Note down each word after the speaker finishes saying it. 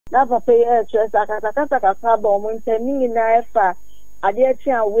na papa ye stress akata ba omo ntani na efa ade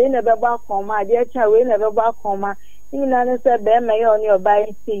tia we na be ba koma ade tia we na be ba koma ni na ne se be me ye oni oba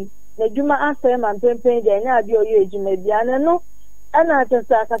isi na djuma ase ma pempen de nya ade oye djuma bia ne no ana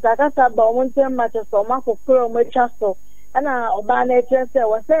tesa akata ba omo ntem ma tesa ma kokoro mo twa so ana oba na eche se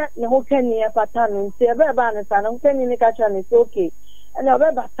wo se ne ho kani e pata no nti e be ba ne sa no kani ni ka cha ne so okay ana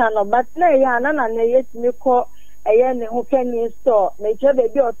oba bata no but na ya na na ne yetimi ko eye ne ho kani store me che be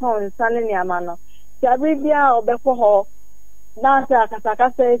bi oton nsa ne niama no ti abibia obekọ ho na sa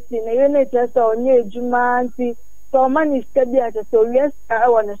akata si ne ye ne che so onye ejuma nti so mani skabia che so yes I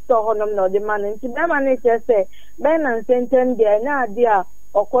want to store honom no de man nti be man ne che se be na nsenten de na ade a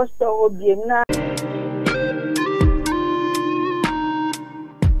okosto ho biem na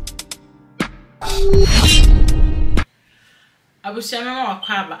Abushame ma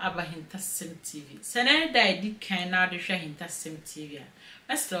wakwa aba ahintasem TV. Sene da edi kan na de hwe ahintasem TV a.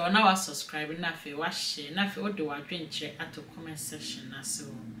 Mestre na wa subscribe na afi wa share na afi ode wa dwenche ato comment section na so.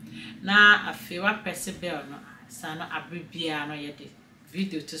 Na afi wa press bell no sa no abibia no ye de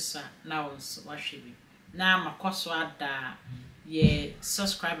video to so na wonso wa hwe bi. Na makoso ada ye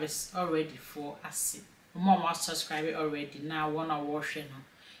subscribers already for us. Mama subscribe already na one wa hwe no.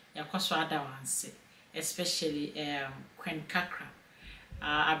 Yakoso ada wanse. Especially Queen Kakra.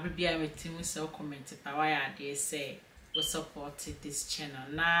 Abibia meeting so comment pa why they say we supported this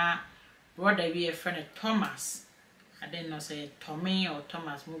channel. Na brother we a friend Thomas. I didn't know say Tommy or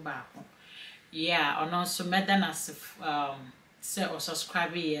Thomas Mubako. Yeah, and also medan as say or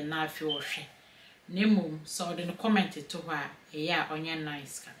subscribe here na if you share. Nemu so then commented to her yeah on your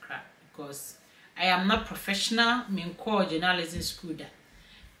nice Kakra because I am not professional, me call journalism school that.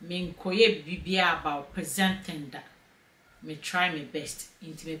 Me koye bibia about presenting that. Me try my best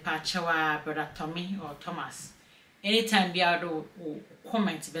into me pachawa brother Tommy or Thomas. Anytime be out or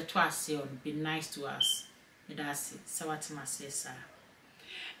comment better say or be nice to us. Me that's it. So what my say sir.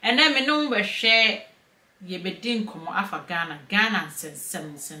 And then me know we share ye bedin komo afa Ghana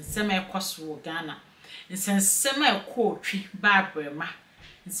sensem e kwaso Ghana. Sensem e ko twi Barbara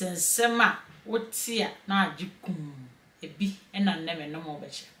sensem a wotia na agikum ebi ena neme no mo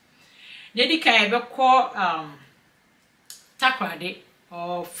beche dedi kai be ko takrade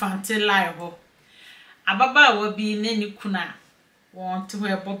or fantilai ho ababa wa bi ne ni kuna won to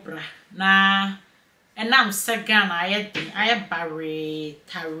he Obra na enam se Ghana aye bare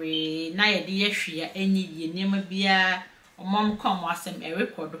tare na ye de yehwia enyi ye nema bia omom kom asem e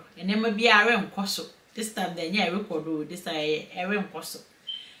record enema bia are nkoso this time the nya record this time e nkoso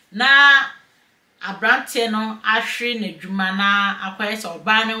na abrante no ahwe na dwuma na akwaye so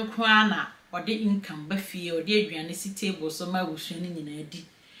oba ne nko ana ode income ba fie ode aduane si table so ma wusu ne nyina adi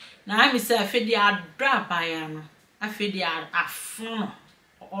na ami se afedi adra baya no afedi afono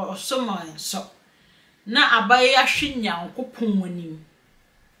osomo so na abaye ahwe nyankopon wanim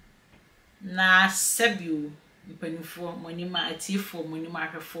na sabio mpanifo monima atifo monima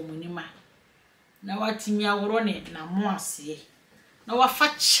ahwefo monima na watimi aworo ne na mo ase na wafa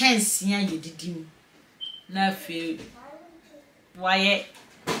chance ya yedidim na fe waye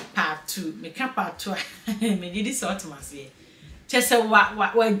part 2 meka part 2 me didi sort mase chese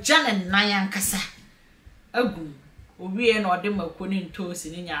wa jana nan ankasa agu owie na ode makoni ntosi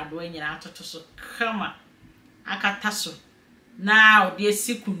ni nyaado nyina atoto so kama akata so na ode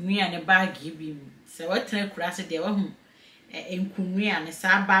esikunua ne bag bi se watena kurase de wahu enkunua ne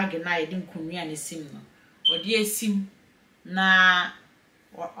sa bag na yede enkunua ne sim no ode esim na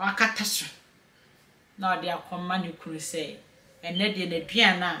akata so na ode akoma ne kunu se ene de na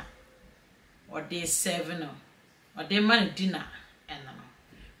duana ode 7 no ode man dinner ena no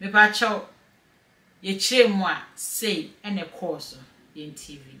me ba chaw ye chiremu a say ene course in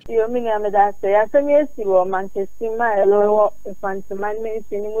TV yo mi na me da say asemi esi wo Manchester ma elo infantiman me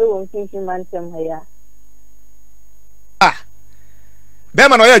sini we won finfin mantem ya be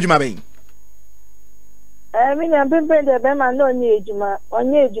ma no ya adwuma ben mi na pempen de be ma no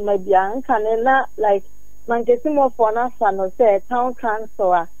onye ejuma bia nka ne na like Manchester mo for na fa no say town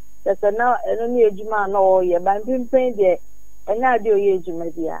council a that's now eno ni ejuma no ye ban pempen de ena de oye ejuma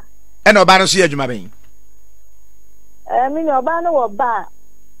bia ena oba no so ye adwuma ben mi na oba no wo ba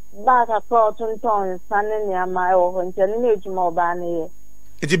ka pro tonton sane ni ama e wo ho nche ni ejuma oba na ye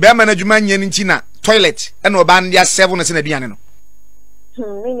eti be ma na adwuma nya ni nti na toilet ena oba no dia 7 no se na duane no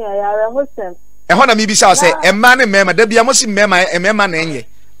mi na ya re hosem e ho na mi bi sa se emma ne mema da bia mo si mema emma na enye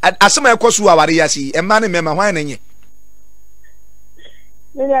asema ekosu aware ya si emma ne mema hwan na enye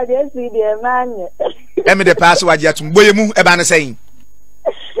mi na de si de emma nye emi de pass waje atum boyemu e ba ne sein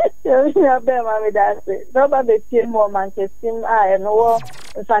Ya be ma me da se. No ba be tie mo man ke sim a no wo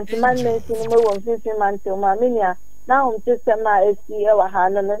santiman ne sin mo wo fin man te ma me nia na hom te se ma esi e wa ha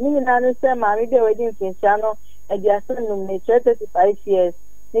no ni na no se ma me de wedding fin no e dia se no me 35 years.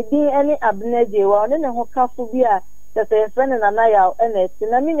 Ni din any abneje wa ne ho kafo bi a te se friend na na ya e na ti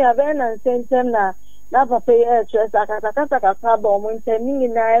na me nia be na sentem na papa e stress akata ka ba mo ntem ni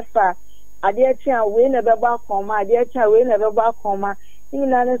na e fa ade tia we na be ba koma ade tia we na be ba koma ni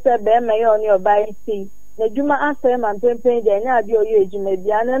na ne se be me yo ni oba isi na djuma ase ma pempen de nya ade oyo ejuma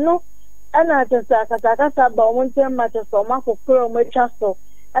bia ne no ana te sa akata ba mo ntem ma te so ma kokoro mo twa so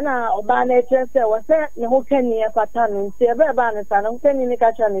ana oba na eche se wo se ne ho kani e pata no nti e be ba ne sa no kani ni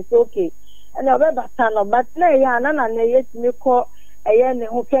ka cha ne so okay ana oba bata no but na ya na ne yetimi ko eye ne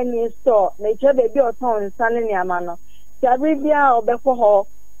ho kani store na eche be bi oton nsa ne ni ama no ti abri bia obekọ ho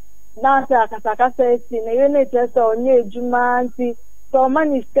na sa akata esi na ye ne eche se onye ejuma nti so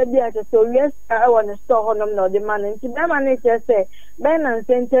mani steady at so yes I want to store honom no the man nti be man eche se be na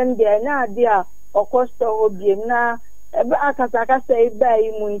senten de na ade a okosto obi na ebe akata ibe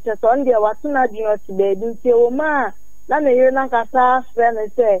imu nche so ndị watu na di not be nti o ma na na ye na kasa fe na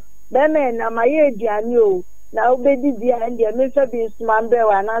se be me na ma ye aduane o na obedi dia ndị me fe bi suma mbe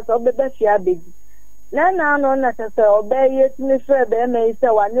wa na so obebe fia bedi na no na se obe ye timi fe be me se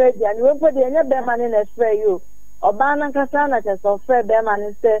wa no aduane we podi enye be man na fe yo oba na kasa na se so fe be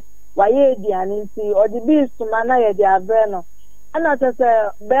man se wa ye aduane nti odi bi suma na ye di abre no ana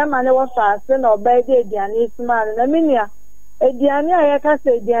tese be ma ne wo fa se na oba de diane suma na minia ediane a ye ka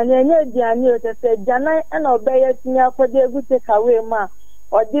se ediane enye ediane o tese jana na oba ye tinya akode egute kawe ma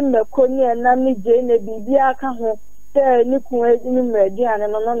odi mekoni na mi je ne bibi aka ho te ni kun ni mediane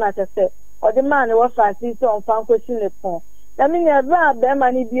no na tese odi ma ne wo fa si so onfa nkosi ne pon na minia ba be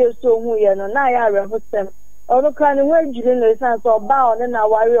ma ni bi so hu ye no na ya rehosem onu ka ni ho ejire no san so ba one na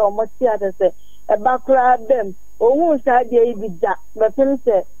ware o mo ti atese e ba kura bem ohun sade ibida bepem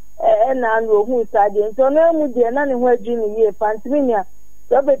se na anu ohun sade nso na mu de na ne ho adwi ni ye pantimia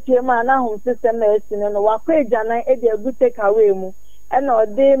so betie ma na hom system esi no wakọ ejana e de agute kawe mu na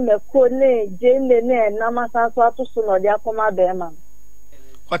ode meko ne jende ne na masanso atoso no de akoma be ma.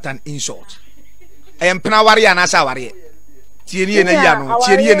 What an insult. Empena ware ya na sa ware tieni na ya no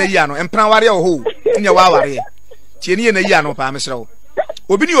tieni na ya no empena ware o ho nya wa ware tieni na ya no pa mesrewo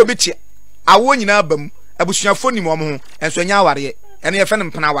obi ni obi tie awo nyina bam abusuafo ni mo ho enso nya aware ene ye fe ne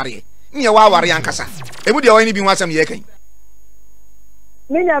mpena aware nye wa aware ankasa emu de wani bi ho asam ye kan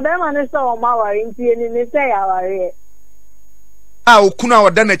minya be ma ne so ma aware ntie ni se ya aware okunu a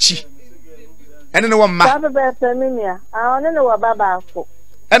oda na chi ene ne wo mma ba be fe minya one ne wo baba afo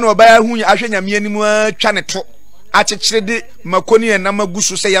ene wo ba hu ahwenya me animu atwa ne to achechire de makoni na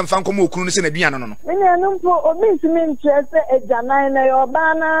magusu se yamfa nkoma okunu ne se na duan no minya no mpo obi ntimi ntrese ejanan na yo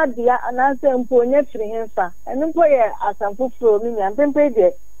ba na dia na se mpo onye firi hemfa eno mpo ye asamfufuro minya mpempe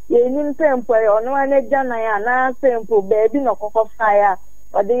de ye nim se mpo ye ono ane janan ya na se mpo beebi no kokofa ya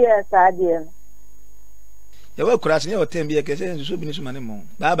ode ye saade no ye wa kurase ne hotem bi ye kese nso bi ne so mane mo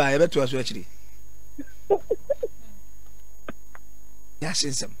baba ye beto aso akiri ya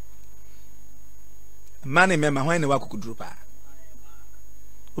sinsem mane mema hwan ne wakukuduru pa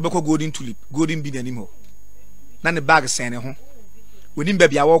obekọ golden tulip golden bean anim ho na ne bag sen ne ho onim ba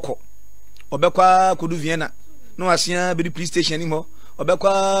bia wọkọ obekọ kodu Vienna no asia be police station anim ho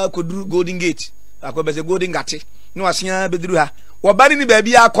obekọ kodu golden gate akọ be se golden gate no asia be duru ha wo ba ni ba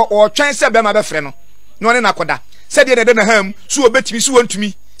bia akọ o twen se be ma be frɛ no no ne nakoda se de de na ham so obetimi so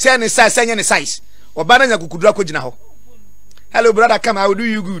wontumi se ne size se nye ne size oba na nyakukuduru akogina ho. Hello brother, come, I will do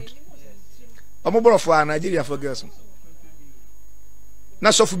you good. I'm a for Nigeria for girls.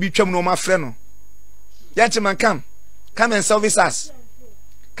 Not so for be no my friend. Gentlemen, come and service us.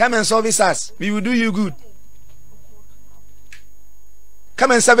 Come and service us. We will do you good.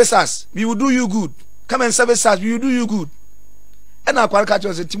 Come and service us. We will do you good. Come and service us. We will do you good. And I quite catch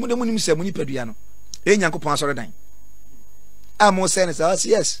us. Timude muni se muni peduano. Enyanko pansore dan. I'm saying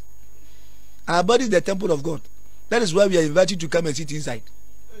yes. Our body is the temple of God. That is why we are invited to come and sit inside.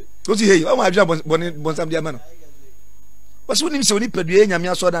 Go see hey, my job bon some dia man. What's when him say oni pedue nyame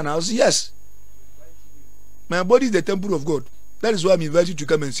aso da na? Yes. My body is the temple of God. That is why I'm invited to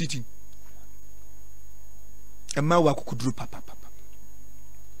come and sit in. Emma wa kukuduru papa.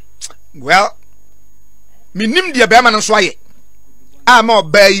 Well, minim dia be ma no so aye. Ama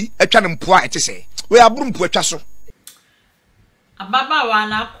obai atwa ne mpoa ete se. We aburu mpoa atwa so. Ababa wa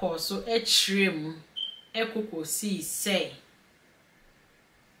na akọ so echirem ekoko si say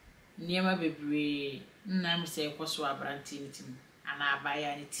niema bebre nnam se ekoso abranti nitim ana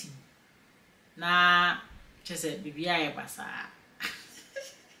abaya nitim na chese bibia ye basa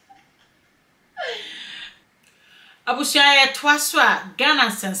Abusia ye toaso a Ghana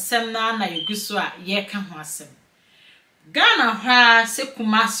sensem na yeguso a ye ka ho asem. Ghana ha se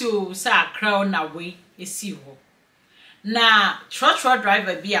Kumasi o se Accra na we esi ho. Na trotro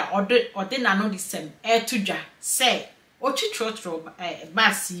driver bi a ode na no disem tudwa se ochi trotro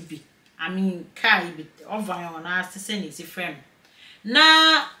bus bi. I mean car bi over on us se ni si frame.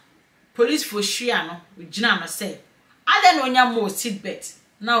 Na police for shia no gina no se ade no nya mo seat belt.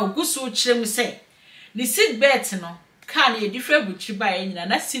 Na oguso kirem se the seat belt no car na different buchi ba nyina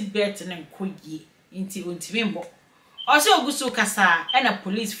na seat belt na nkoyie nti ontimi mbo also oguso kasa na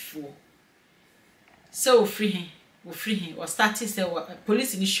police for so free him or started say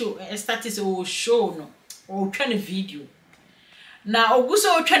police in show started say show no or try video na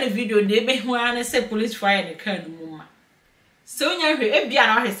oguso try video na ebe hu an say police fire the car no muma so nya hwe e bia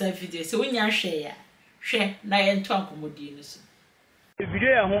na hwe video so nya hwe ya hwe na ye nto ankomodie no so video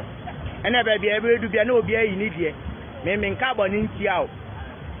ya ho ena ba bia ebe du bia na obi ayi ni die me nka bo ni ntia o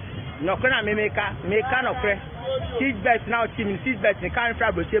no kona me meka no kre seat belt na o team seat belt ni kan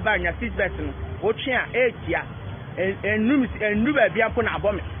fra bro ba nya seat belt no o twea e tia enu ba bia po na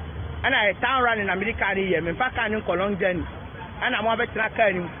abome ana e town run in America ni ye me fa kan ni kolong journey ana mo abetira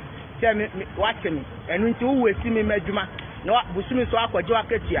kan ni se me watch me enu nti wo wesi me madwuma na busumi so akwaje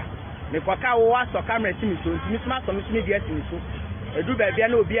akatia me kwaka wo aso camera si mi so nti mi suma so mi sumi dia si mi so edu ba bia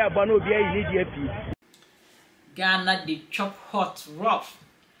na obi abo na obi ayi ni dia pi Ghana the chop hot rough.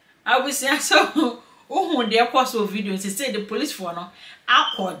 I will say so. Oh, they course of video. They say the police for no.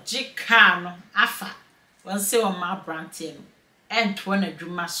 Akwaje car no afa. One say on my brantin. And 20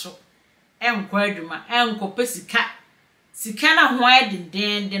 dwuma so. En kwadwuma. En kope sika. Sika na ho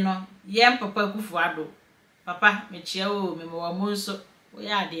adende no. Yem papa kufu ado. Papa me chia o me mo amunso. O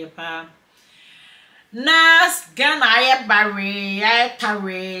ya de pa. Nas Ghana aye bare aye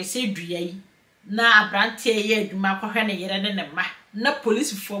tare se dua na abrantie ye adwuma kwahwe ne yere ne ma na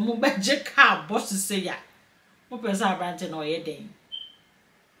police for mu beje car boss say ya mo pesa abrantie na oye den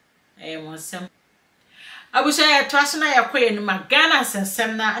wonsem abuso ya twaso na yakoye no ma Ghana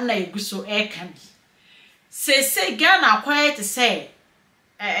sensem na yeguso kan bi se Ghana akoye te say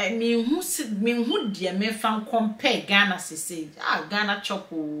mi hu dia me fan compare Ghana se Ghana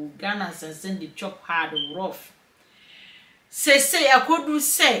chop Ghana sensem the chop hard rough se yakodu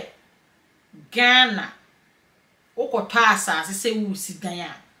say Ghana okota asase se wusi dan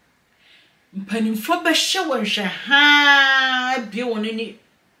a mpanimfo be hye wonhwe ha bie wonani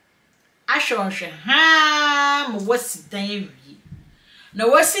ahwe wonhwe ha mo wasi dan awie na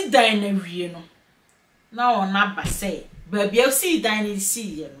wasi dan na wie no na ona ba se ba bia wasi dan ni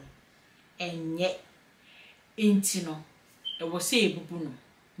si ye no enye enti no e wasi ebubu no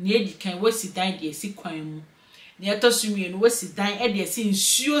na edi kan wasi dan de esi kwan mu na etosumie no wasi dan e de esi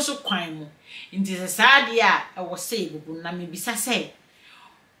nsuo so kwan mu inti saade a e wo se ebubu na me bisa se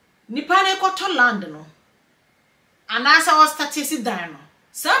nipa ne koto land no anasa wo statisi dan no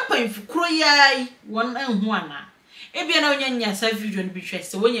sampa infukro yai won anhu ana e bia na onyanya sa video no bi hwe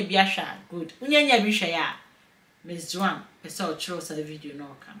se wonya bi ahwa good onyanya bi hwe ya Miss Joan pesa o chiro sa video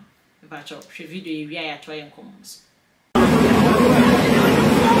no ka no e ba cho hwe video e wi ya to yen comments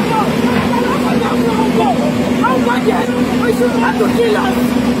how much we should have to kill us.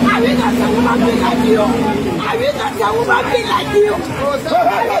 I will not say woman be like you. I will not say woman be like you. I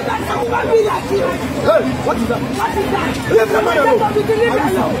will not say woman be like you. Hey, what is that? What is that? Leave the man alone. Leave the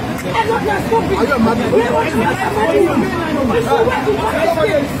man alone. I'm not that stupid. Are you mad? We want to get somebody. We should wait to get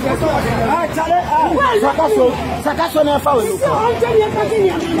somebody. Sakaso na fa we look.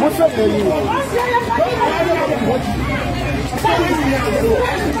 What's up there you? What is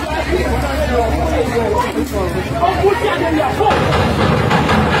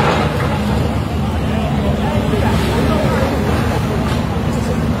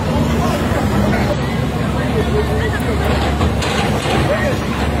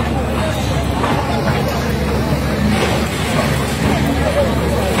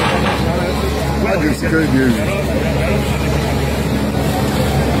good?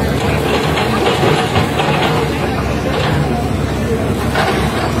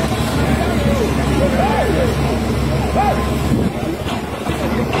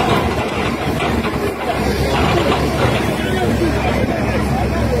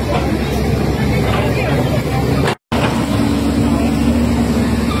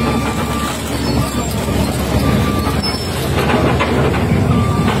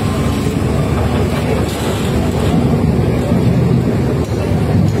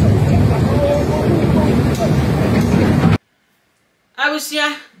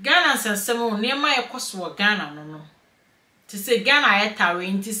 Ghana sensemo nema yekoso Ghana no to say Ghana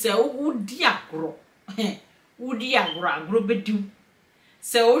etare nti say wo di agro wudi agro bedu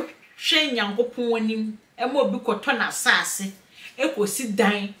se o hwe nyankopon anim e ma obi koto na asase ekosi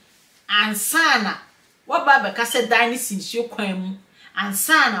dan ansana waba beka se dan ni sinsuo kwan mu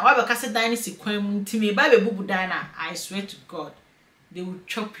ansana waba beka se dan ni si kwan mu ntimi ba be bubu dan na I swear to God they will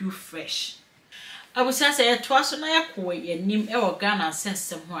chop you fresh. Abusa say twaso na yakwo yanim e wo Ghana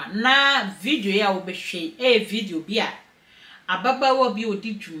sensem ho a na video ya wo be hwe video bi a ababawa bi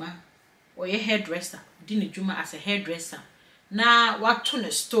odi dwuma oye hairdresser di ne dwuma as a hairdresser na wato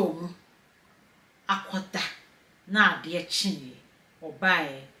ne store mu akoda na ade chinye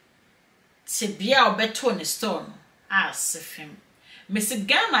obae se bia obeto ne store no asefem Mr.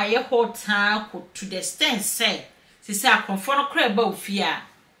 Ghana ye hotan ko to the extent say akonfo no kra ba ofie a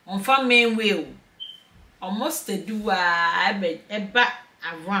onfa main way almost do eba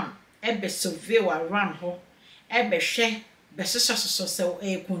around ebe survey around ho ebe hwe be so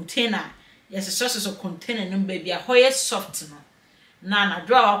say container yes so container no baby a hoye soft no na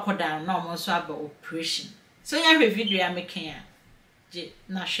draw akoda na omo so aba operation so ya hwe video ya making ya je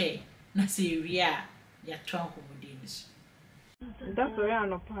na share na se wi a ya to akomodi ni so that's why I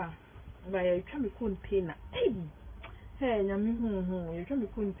know pa ba ya twa me container hey nyame hu ya twa me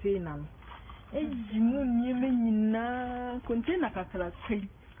container jimu nyeme nyina container kakra kai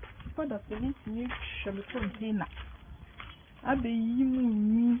pada police ni twa me container abe yimu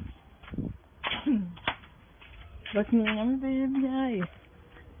ni but nyame be biaye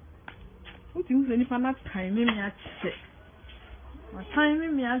uti uze ni pana time me ache ma time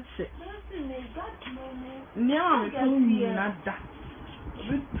me ache ni a me to ni nada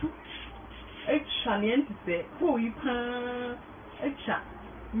bitu extra ni ente ko yi pa extra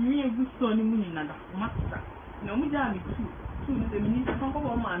mi gusto ni mu ni nada masa na mu ja mi tu ni de mi ta ko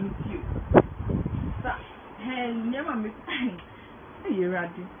ba ma mi ti o sa he ni ma mi you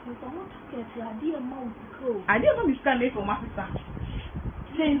ready? I didn't know stand for my sister.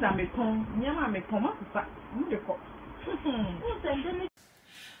 Change and make home, Yama make home,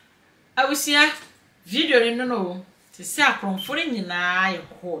 I will see a video in no to say a comforting in eye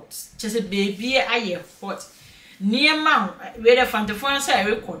hot. Just a baby, I hot. Near mount, where the fantaphone say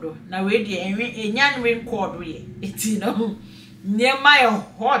record. Now, where the young rain cord, it's near my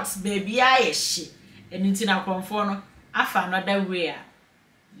hot baby, I she, and it's in a conform. I found another way.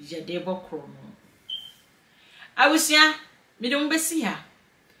 Jadebo chrono. I was here, me don't be see her.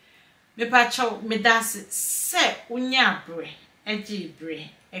 Me patcho, me das se unya bre,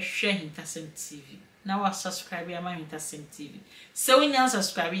 a share Hintasem TV. Now I subscribe to my Hintasem TV. So when you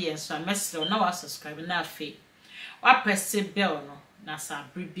subscribe, yes, so I message now I subscribe na fe. Wa press the bell no, na sa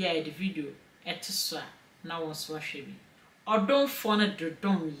bribia the video etiswa na won's wash me. Or don't phone the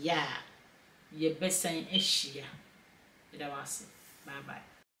dom ya. Ye best sign eshia. Bye bye.